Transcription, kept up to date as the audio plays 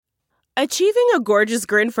Achieving a gorgeous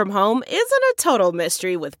grin from home isn't a total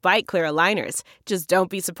mystery with Byte Clear aligners. Just don't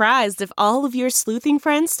be surprised if all of your sleuthing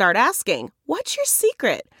friends start asking, "What's your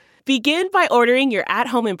secret?" Begin by ordering your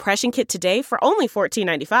at-home impression kit today for only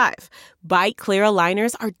 $14.95. Byte Clear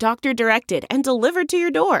aligners are doctor-directed and delivered to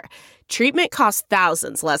your door. Treatment costs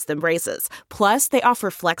thousands less than braces. Plus, they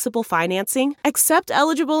offer flexible financing, accept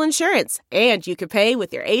eligible insurance, and you can pay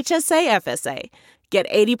with your HSA FSA. Get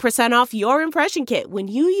 80% off your impression kit when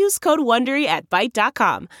you use code WONDERY at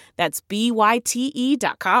Byte.com. That's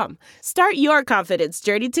BYTE.com. Start your confidence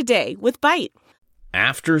journey today with Byte.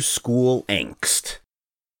 After School Angst.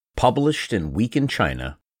 Published in Week in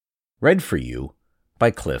China. Read for you by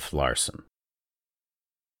Cliff Larson.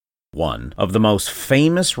 One of the most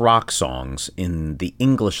famous rock songs in the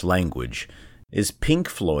English language is Pink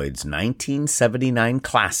Floyd's 1979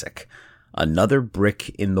 classic, Another Brick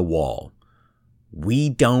in the Wall. "We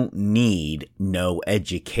don't need no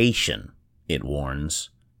education," it warns.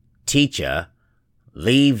 "Teacher,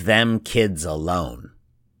 leave them kids alone."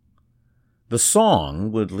 The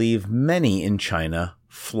song would leave many in China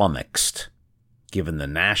flummoxed, given the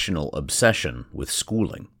national obsession with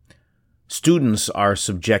schooling. Students are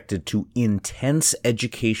subjected to intense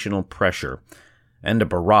educational pressure and a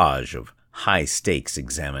barrage of high-stakes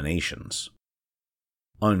examinations.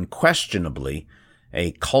 Unquestionably,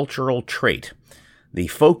 a cultural trait, the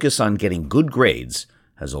focus on getting good grades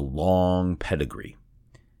has a long pedigree.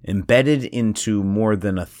 Embedded into more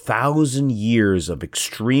than 1,000 years of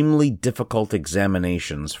extremely difficult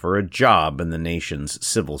examinations for a job in the nation's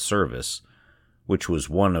civil service, which was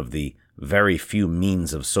one of the very few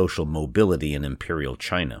means of social mobility in Imperial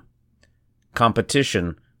China.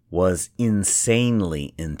 Competition was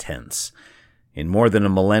insanely intense. In more than a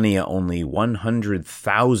millennia, only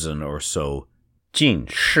 100,000 or so 进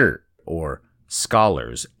士, or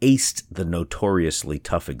scholars, aced the notoriously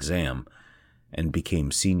tough exam and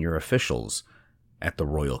became senior officials at the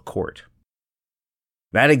royal court.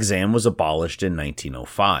 That exam was abolished in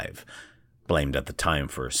 1905, blamed at the time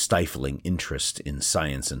for stifling interest in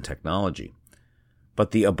science and technology.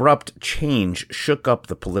 But the abrupt change shook up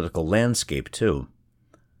the political landscape too.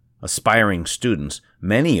 Aspiring students,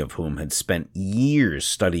 many of whom had spent years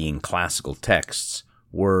studying classical texts,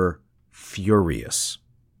 were furious.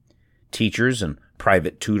 Teachers and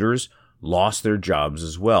private tutors lost their jobs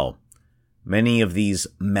as well. Many of these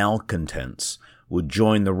malcontents would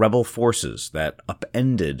join the rebel forces that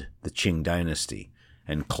upended the Qing dynasty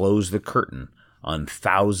and closed the curtain on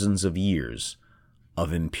thousands of years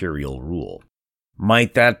of imperial rule.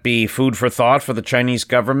 Might that be food for thought for the Chinese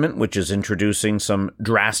government, which is introducing some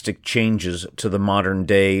drastic changes to the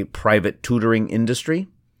modern-day private tutoring industry?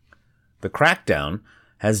 The crackdown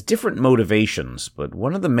has different motivations, but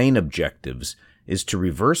one of the main objectives is to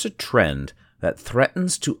reverse a trend that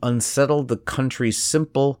threatens to unsettle the country's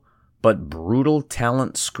simple but brutal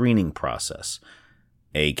talent screening process,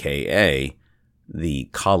 aka the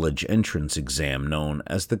college entrance exam known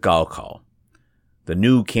as the Gaokao. The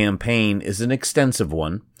new campaign is an extensive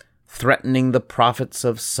one, threatening the profits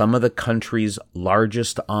of some of the country's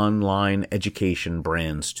largest online education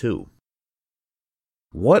brands too.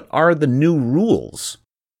 What are the new rules?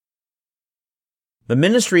 The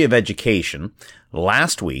Ministry of Education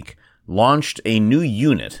last week launched a new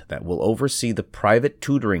unit that will oversee the private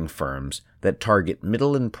tutoring firms that target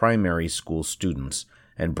middle and primary school students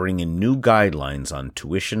and bring in new guidelines on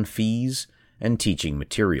tuition fees and teaching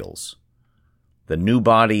materials. The new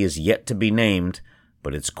body is yet to be named,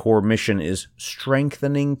 but its core mission is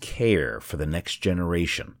strengthening care for the next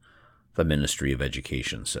generation, the Ministry of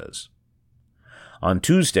Education says. On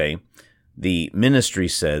Tuesday, the ministry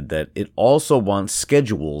said that it also wants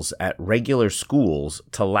schedules at regular schools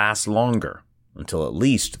to last longer, until at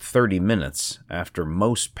least 30 minutes after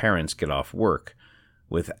most parents get off work,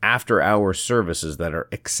 with after-hour services that are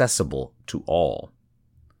accessible to all.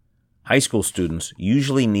 High school students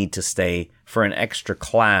usually need to stay for an extra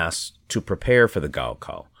class to prepare for the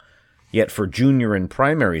Gaokao. Yet for junior and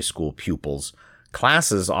primary school pupils,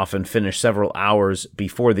 classes often finish several hours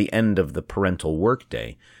before the end of the parental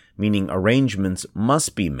workday, meaning arrangements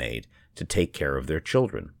must be made to take care of their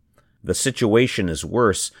children. The situation is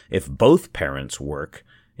worse if both parents work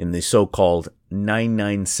in the so-called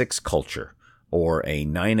 996 culture, or a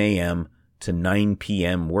 9 a.m. to 9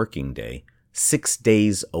 p.m. working day, 6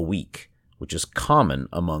 days a week, which is common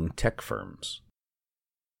among tech firms.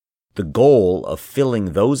 The goal of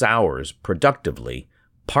filling those hours productively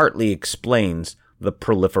partly explains the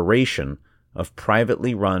proliferation of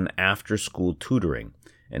privately run after-school tutoring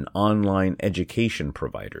and online education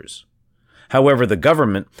providers. However, the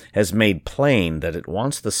government has made plain that it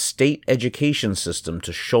wants the state education system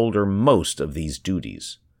to shoulder most of these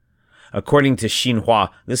duties. According to Xinhua,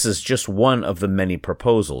 this is just one of the many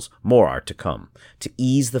proposals, more are to come, to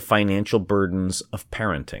ease the financial burdens of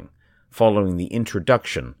parenting, following the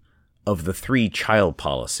introduction of the 3-child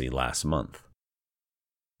policy last month.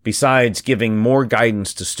 Besides giving more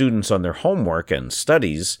guidance to students on their homework and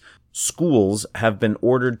studies, schools have been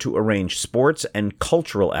ordered to arrange sports and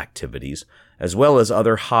cultural activities, as well as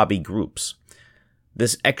other hobby groups.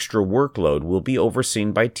 This extra workload will be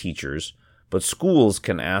overseen by teachers, but schools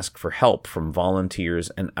can ask for help from volunteers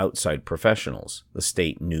and outside professionals, the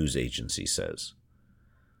state news agency says.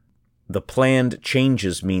 The planned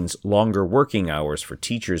changes means longer working hours for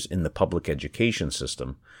teachers in the public education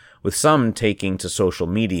system, with some taking to social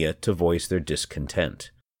media to voice their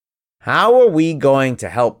discontent. How are we going to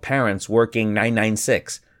help parents working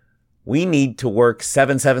 996? We need to work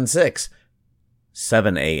 776,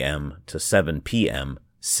 7 a.m. to 7 p.m.,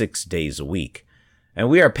 6 days a week. And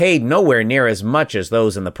we are paid nowhere near as much as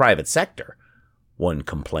those in the private sector, one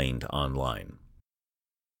complained online.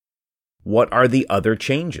 What are the other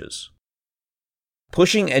changes?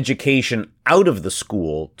 Pushing education out of the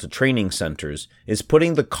school to training centers is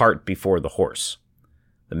putting the cart before the horse.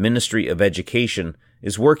 The Ministry of Education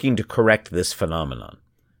is working to correct this phenomenon,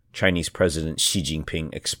 Chinese President Xi Jinping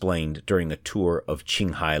explained during a tour of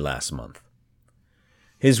Qinghai last month.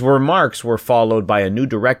 His remarks were followed by a new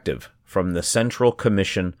directive from the Central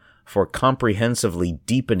Commission for Comprehensively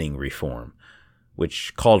Deepening Reform,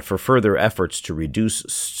 which called for further efforts to reduce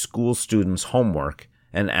school students' homework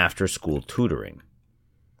and after-school tutoring.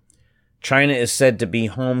 China is said to be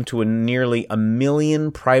home to nearly 1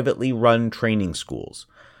 million privately run training schools.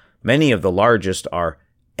 Many of the largest are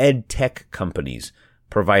ed-tech companies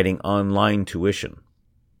providing online tuition.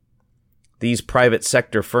 These private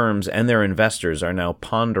sector firms and their investors are now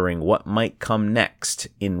pondering what might come next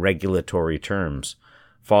in regulatory terms,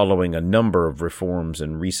 following a number of reforms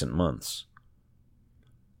in recent months.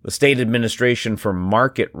 The State Administration for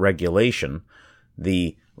Market Regulation,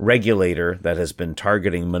 the regulator that has been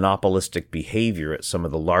targeting monopolistic behavior at some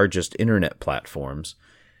of the largest internet platforms,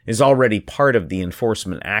 is already part of the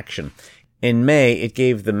enforcement action. In May, it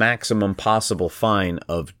gave the maximum possible fine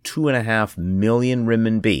of 2.5 million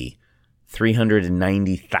renminbi,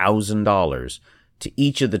 $390,000, to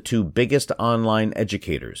each of the 2 biggest online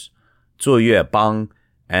educators, 坐月帮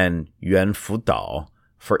and Yuan Fudao,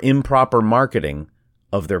 for improper marketing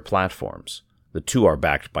of their platforms. The 2 are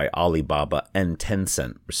backed by Alibaba and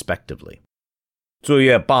Tencent, respectively. 坐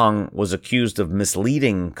月帮was accused of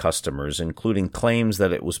misleading customers, including claims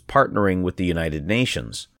that it was partnering with the United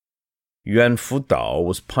Nations. Yuan Fudao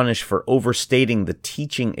was punished for overstating the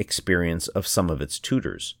teaching experience of some of its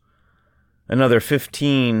tutors. Another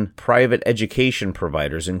 15 private education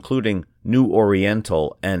providers, including New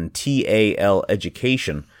Oriental and TAL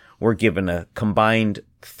Education, were given a combined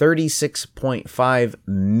 36.5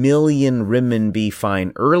 million renminbi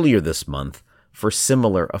fine earlier this month for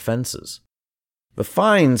similar offenses. The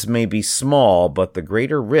fines may be small, but the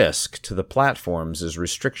greater risk to the platforms is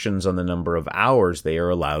restrictions on the number of hours they are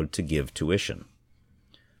allowed to give tuition.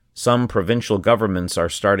 Some provincial governments are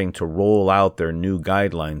starting to roll out their new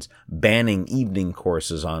guidelines banning evening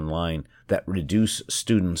courses online that reduce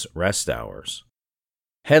students' rest hours.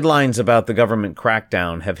 Headlines about the government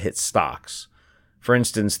crackdown have hit stocks. For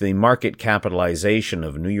instance, the market capitalization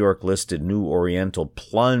of New York-listed New Oriental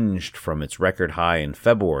plunged from its record high in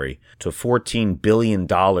February to $14 billion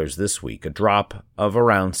this week, a drop of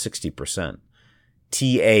around 60%.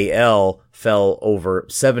 TAL fell over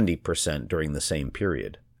 70% during the same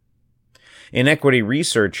period. In equity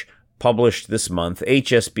research published this month,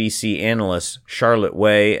 HSBC analysts Charlotte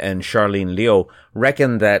Wei and Charlene Liu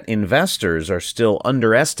reckon that investors are still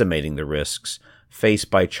underestimating the risks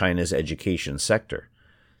faced by China's education sector.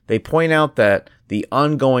 They point out that the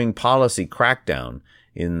ongoing policy crackdown,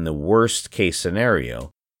 in the worst-case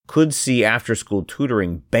scenario, could see after-school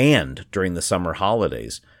tutoring banned during the summer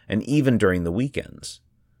holidays and even during the weekends.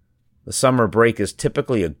 The summer break is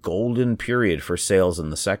typically a golden period for sales in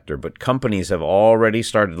the sector, but companies have already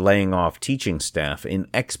started laying off teaching staff in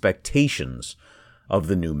expectations of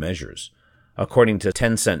the new measures. According to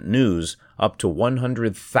Tencent News, up to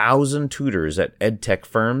 100,000 tutors at edtech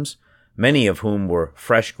firms, many of whom were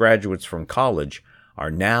fresh graduates from college,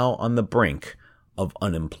 are now on the brink of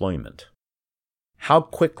unemployment. How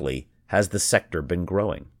quickly has the sector been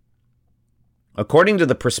growing? According to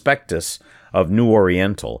the prospectus of New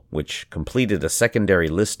Oriental, which completed a secondary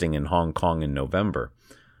listing in Hong Kong in November,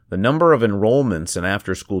 the number of enrollments in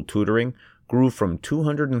after-school tutoring grew from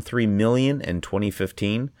 203 million in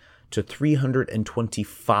 2015 to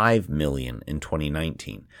 325 million in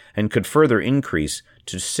 2019 and could further increase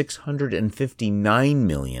to 659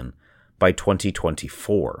 million by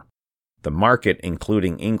 2024. The market,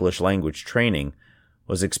 including English language training,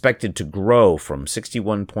 was expected to grow from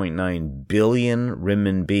 61.9 billion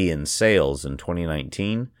renminbi in sales in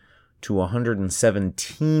 2019 to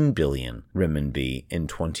 117 billion renminbi in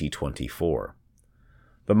 2024.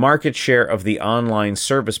 The market share of the online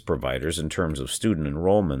service providers in terms of student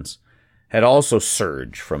enrollments had also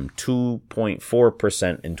surged from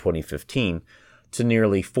 2.4% in 2015 to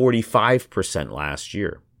nearly 45% last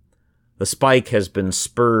year. The spike has been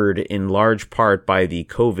spurred in large part by the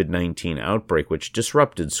COVID-19 outbreak, which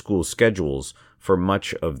disrupted school schedules for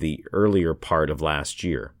much of the earlier part of last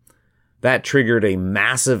year. That triggered a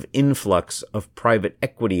massive influx of private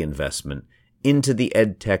equity investment into the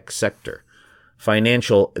edtech sector.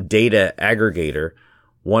 Financial data aggregator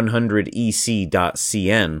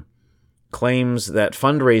 100ec.cn claims that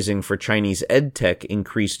fundraising for Chinese edtech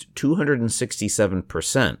increased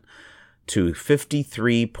 267% to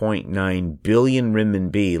 53.9 billion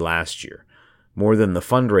renminbi last year, more than the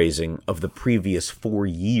fundraising of the previous 4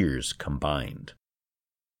 years combined.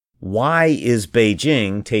 Why is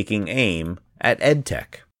Beijing taking aim at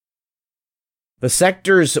edtech? The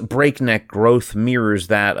sector's breakneck growth mirrors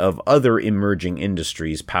that of other emerging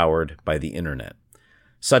industries powered by the internet,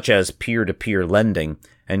 such as peer-to-peer lending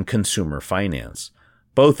and consumer finance,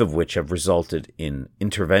 both of which have resulted in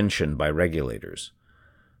intervention by regulators.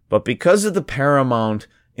 But because of the paramount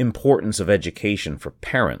importance of education for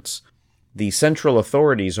parents, the central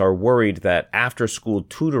authorities are worried that after-school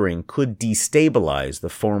tutoring could destabilize the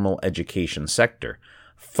formal education sector,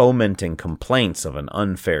 fomenting complaints of an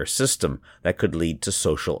unfair system that could lead to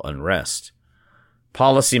social unrest.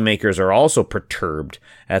 Policymakers are also perturbed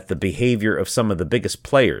at the behavior of some of the biggest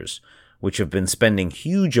players, which have been spending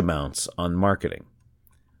huge amounts on marketing.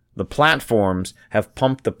 The platforms have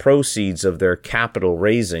pumped the proceeds of their capital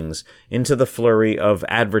raisings into the flurry of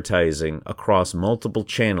advertising across multiple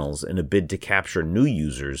channels in a bid to capture new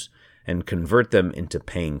users and convert them into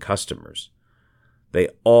paying customers. They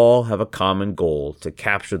all have a common goal to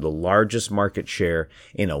capture the largest market share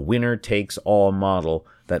in a winner-takes-all model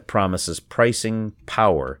that promises pricing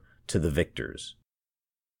power to the victors.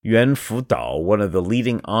 Yuan Fudao, one of the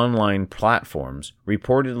leading online platforms,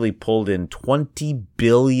 reportedly pulled in 20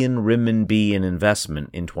 billion renminbi in investment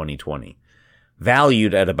in 2020.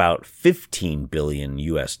 Valued at about 15 billion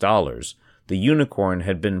US dollars, the unicorn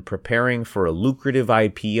had been preparing for a lucrative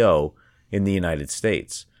IPO in the United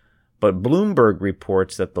States. But Bloomberg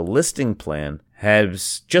reports that the listing plan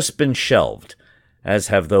has just been shelved, as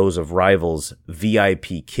have those of rivals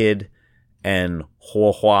VIP Kid and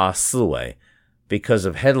Huohua Siwei, because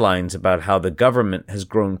of headlines about how the government has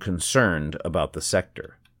grown concerned about the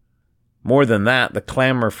sector. More than that, the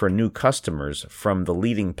clamor for new customers from the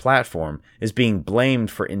leading platform is being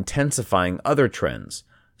blamed for intensifying other trends,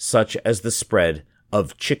 such as the spread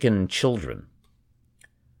of chicken children.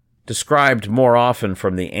 Described more often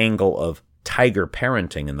from the angle of tiger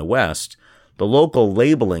parenting in the West, the local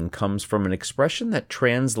labeling comes from an expression that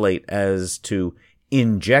translates as to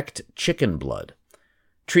inject chicken blood.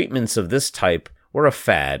 Treatments of this type were a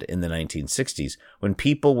fad in the 1960s when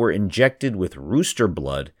people were injected with rooster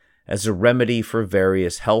blood as a remedy for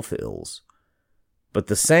various health ills. But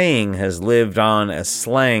the saying has lived on as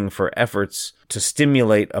slang for efforts to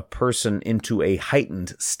stimulate a person into a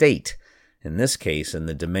heightened state, in this case in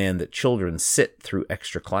the demand that children sit through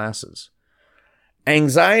extra classes.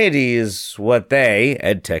 Anxiety is what they,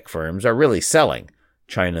 edtech firms, are really selling,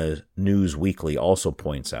 China News Weekly also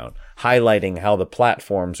points out, highlighting how the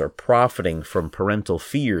platforms are profiting from parental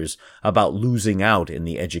fears about losing out in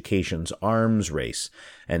the education's arms race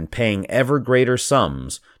and paying ever greater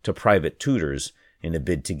sums to private tutors in a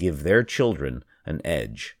bid to give their children an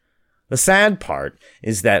edge. The sad part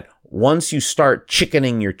is that once you start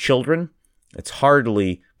chickening your children, it's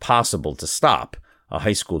hardly possible to stop, a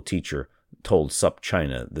high school teacher told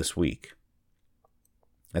SupChina this week.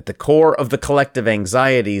 At the core of the collective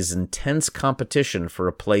anxiety is intense competition for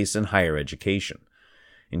a place in higher education.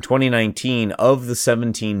 In 2019, of the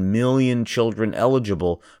 17 million children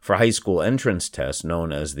eligible for high school entrance tests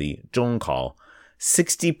known as the Zhongkao,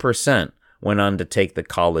 60% went on to take the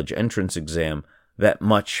college entrance exam, that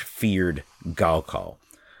much feared Gaokao.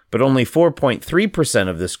 But only 4.3%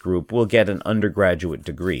 of this group will get an undergraduate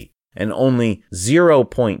degree, and only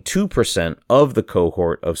 0.2% of the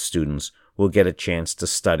cohort of students will get a chance to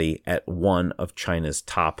study at one of China's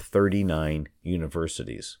top 39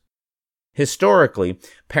 universities. Historically,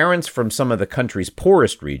 parents from some of the country's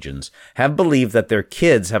poorest regions have believed that their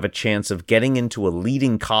kids have a chance of getting into a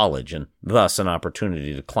leading college and thus an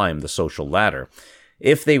opportunity to climb the social ladder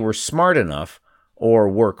if they were smart enough or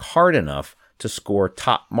work hard enough to score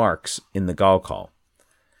top marks in the Gaokao.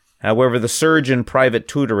 However, the surge in private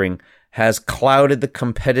tutoring has clouded the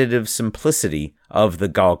competitive simplicity of the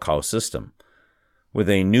Gaokao system. With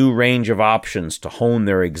a new range of options to hone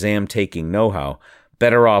their exam-taking know-how,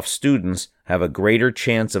 better-off students have a greater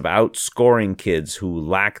chance of outscoring kids who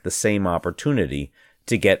lack the same opportunity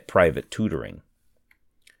to get private tutoring.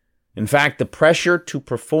 In fact, the pressure to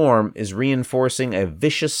perform is reinforcing a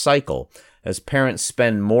vicious cycle as parents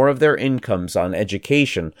spend more of their incomes on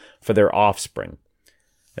education for their offspring.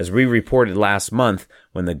 As we reported last month,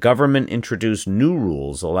 when the government introduced new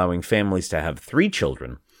rules allowing families to have 3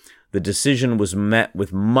 children, the decision was met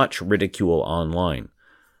with much ridicule online.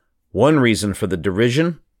 One reason for the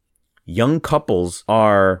derision? Young couples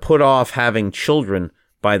are put off having children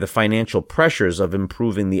by the financial pressures of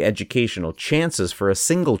improving the educational chances for a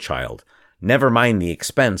single child, never mind the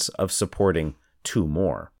expense of supporting 2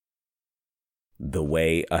 more. The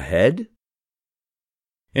way ahead?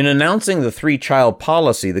 In announcing the 3-child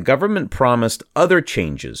policy, the government promised other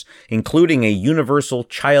changes, including a universal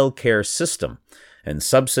child care system and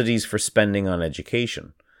subsidies for spending on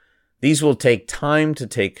education. These will take time to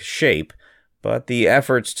take shape, but the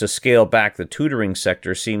efforts to scale back the tutoring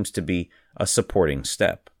sector seems to be a supporting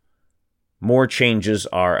step. More changes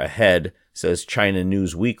are ahead, says China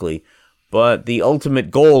News Weekly, but the ultimate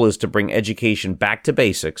goal is to bring education back to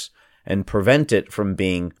basics and prevent it from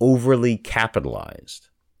being overly capitalized.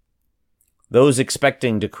 Those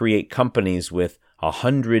expecting to create companies with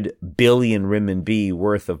 100 billion renminbi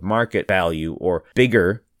worth of market value or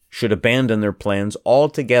bigger should abandon their plans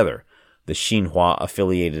altogether, the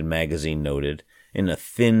Xinhua-affiliated magazine noted, in a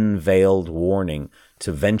thin-veiled warning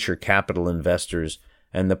to venture capital investors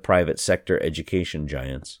and the private sector education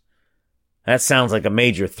giants. That sounds like a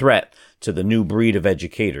major threat to the new breed of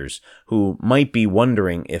educators who might be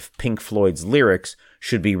wondering if Pink Floyd's lyrics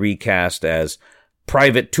should be recast as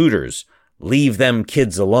 "private tutors, leave them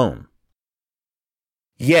kids alone."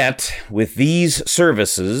 Yet, with these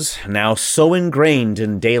services now so ingrained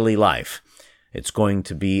in daily life, it's going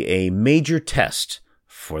to be a major test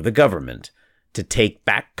for the government to take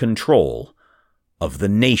back control of the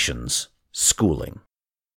nation's schooling.